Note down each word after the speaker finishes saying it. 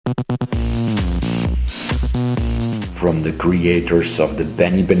From the creators of the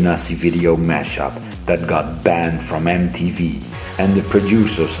Benny Benassi video mashup that got banned from MTV and the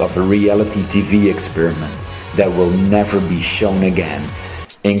producers of a reality TV experiment that will never be shown again,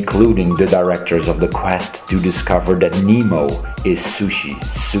 including the directors of the quest to discover that Nemo is sushi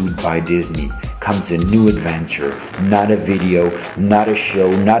sued by Disney, comes a new adventure, not a video, not a show,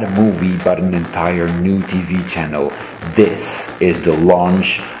 not a movie, but an entire new TV channel. This is the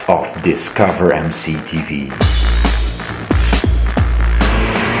launch of DiscoverMC TV.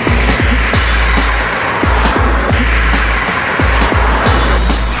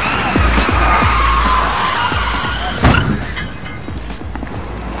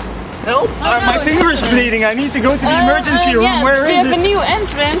 Help! My finger is bleeding. I need to go to the emergency room. Yeah, Where is it? We have a new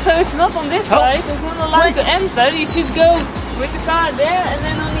entrance, so it's not on this side. It's not allowed to enter. You should go with the car there, and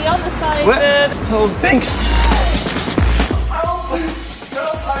then on the other side. Oh, thanks. Help!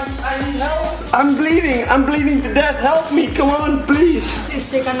 I need help. I'm bleeding. I'm bleeding to death. Help me. Come on, please. Please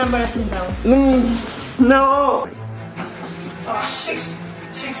take a number and sit down. No.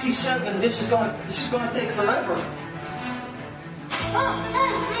 67. This is gonna take forever.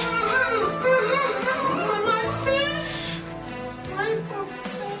 My fish! My poor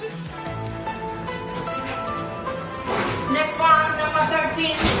fish. Next one, number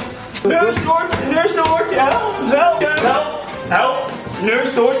 13. Nurse Doortje, help!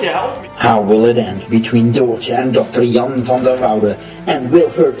 Nurse Doortje, help me! How will it end between Doortje and Dr. Jan van der Woude? And will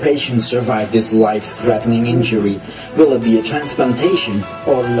her patient survive this life-threatening injury? Will it be a transplantation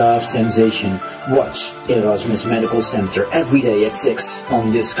or love sensation? Watch Erasmus Medical Center every day at 6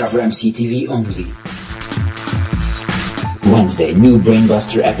 on DiscoverMC TV only. Wednesday, new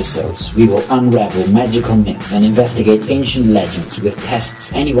Brainbuster episodes. We will unravel magical myths and investigate ancient legends with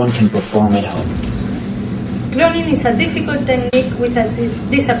tests anyone can perform at home. Cloning is a difficult technique with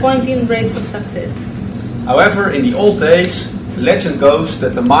disappointing rates of success. However, in the old days, the legend goes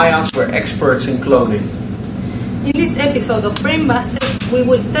that the Mayans were experts in cloning. In this episode of Brainbusters, we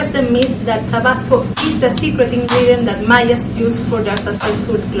will test the myth that Tabasco is the secret ingredient that Mayas use for their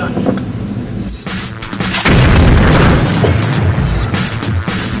successful cloning.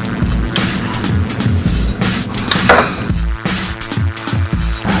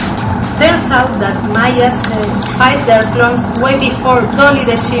 Turns out that Mayas spiced their clones way before Dolly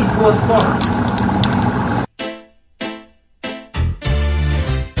the sheep was born.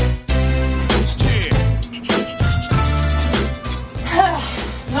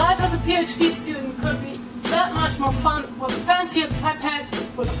 Life as a PhD student could be that much more fun with a fancier pipette,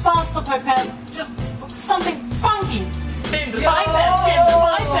 with a faster pipette, just with something funky. In the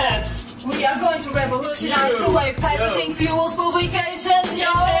pipettes! We are going to revolutionize the way pipetting fuels publications,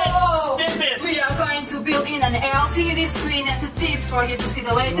 yo! We are going to build in an LCD screen at the tip for you to see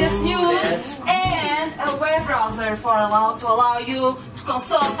the latest news, and a web browser to allow you to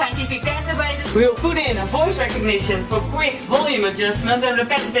consult scientific databases. We'll put in a voice recognition for quick volume adjustment and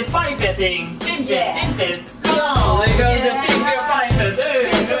repetitive pipetting. Pimp it. Oh, there goes the pimp your pipette.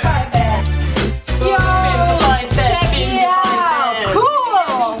 Pimp your pipette. Yo! Check it out!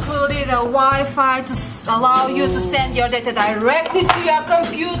 Cool! Included a Wi-Fi to allow you to send your data directly to your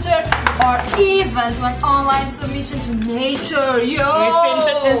computer, or even to an online submission to Nature, yo! We've pimped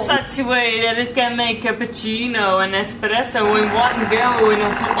it in such a way that it can make cappuccino and espresso in one go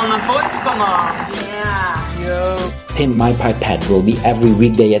on a voice command. Yeah. Yo. Pimp My Pipette will be every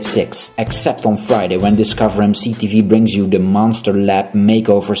weekday at 6, except on Friday when DiscoverMC TV brings you the Monster Lab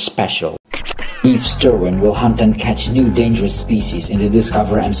Makeover Special. Eve Sterwin will hunt and catch new dangerous species in the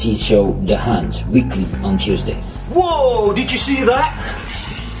DiscoverMC show The Hunt, weekly on Tuesdays. Whoa, did you see that?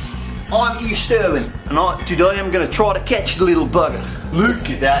 I'm Eve Sterwin, and today I'm gonna try to catch the little bugger. Look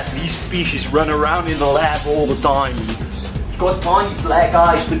at that, these species run around in the lab all the time. It's got tiny black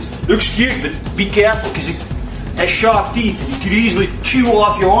eyes, but looks cute, but be careful because it has sharp teeth and you could easily chew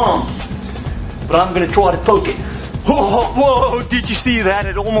off your arm. But I'm gonna try to poke it. Whoa, did you see that?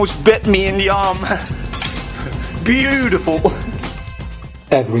 It almost bit me in the arm. Beautiful.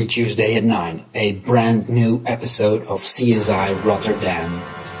 Every Tuesday at 9, a brand new episode of CSI Rotterdam.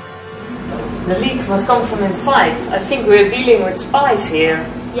 The leak must come from inside. I think we're dealing with spies here.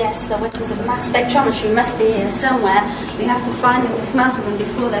 Yes, the weapons of mass spectrometry must be here somewhere. We have to find and dismantle them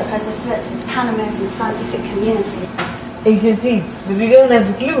before they pose a threat to the Pan-American scientific community. Indeed, but we don't have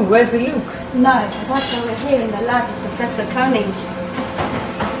a clue. Where's the Luke? No, but that's why we're here in the lab of Professor Koning.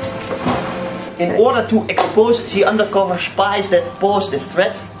 In order to expose the undercover spies that pose the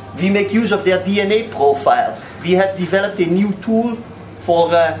threat, we make use of their DNA profile. We have developed a new tool for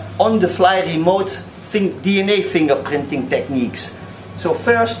on-the-fly remote DNA fingerprinting techniques. So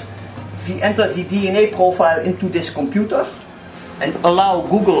first, we enter the DNA profile into this computer and allow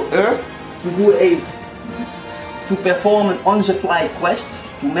Google Earth to perform an on-the-fly quest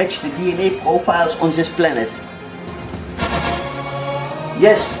to match the DNA profiles on this planet.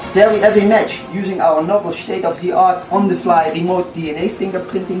 Yes, there we have a match. Using our novel state-of-the-art on-the-fly remote DNA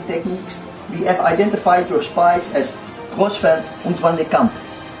fingerprinting techniques, we have identified your spies as Grosveld und Van de Kamp.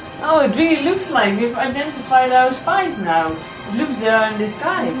 Oh, it really looks like we've identified our spies now. It looks they are in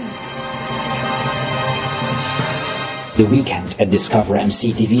disguise. The weekend at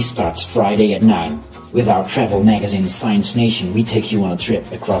DiscoverMC TV starts Friday at 9. With our travel magazine Science Nation, we take you on a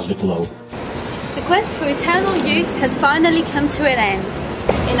trip across the globe. The quest for eternal youth has finally come to an end.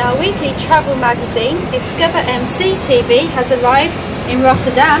 In our weekly travel magazine, DiscoverMC TV has arrived in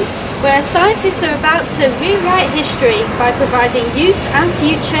Rotterdam, where scientists are about to rewrite history by providing youth and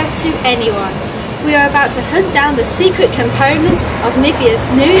future to anyone. We are about to hunt down the secret component of Nivea's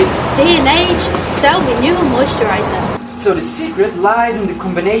new D&H Cell Renewal Moisturizer. So the secret lies in the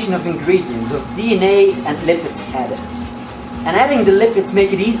combination of ingredients of DNA and lipids added. And adding the lipids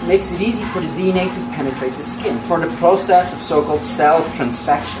makes it easy for the DNA to penetrate the skin for the process of so-called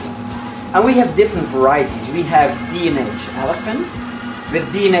self-transfection. And we have different varieties. We have D&H elephant, with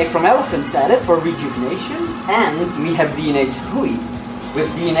DNA from elephants added for rejuvenation, and we have D&H hui, with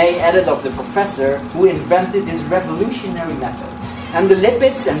DNA added of the professor who invented this revolutionary method. And the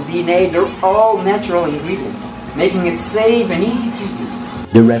lipids and DNA, they're all natural ingredients, making it safe and easy to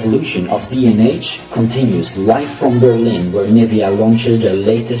use. The revolution of D&H continues live from Berlin, where Nivea launches their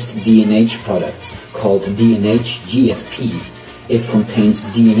latest D&H product, called D&H GFP. It contains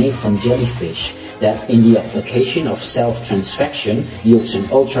DNA from jellyfish that, in the application of self-transfection, yields an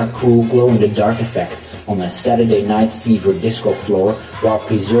ultra-cool glow-in-the-dark effect on a Saturday Night Fever disco floor while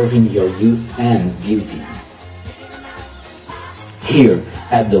preserving your youth and beauty. Here,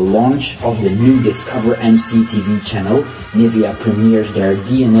 at the launch of the new DiscoverMC TV channel, Nivea premieres their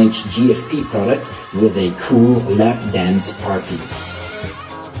D&H GFP product with a cool lap dance party.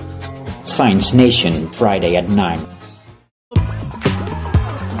 Science Nation, Friday at 9.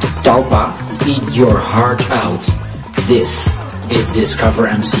 Talpa, eat your heart out. This is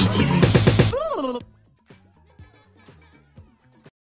DiscoverMC TV.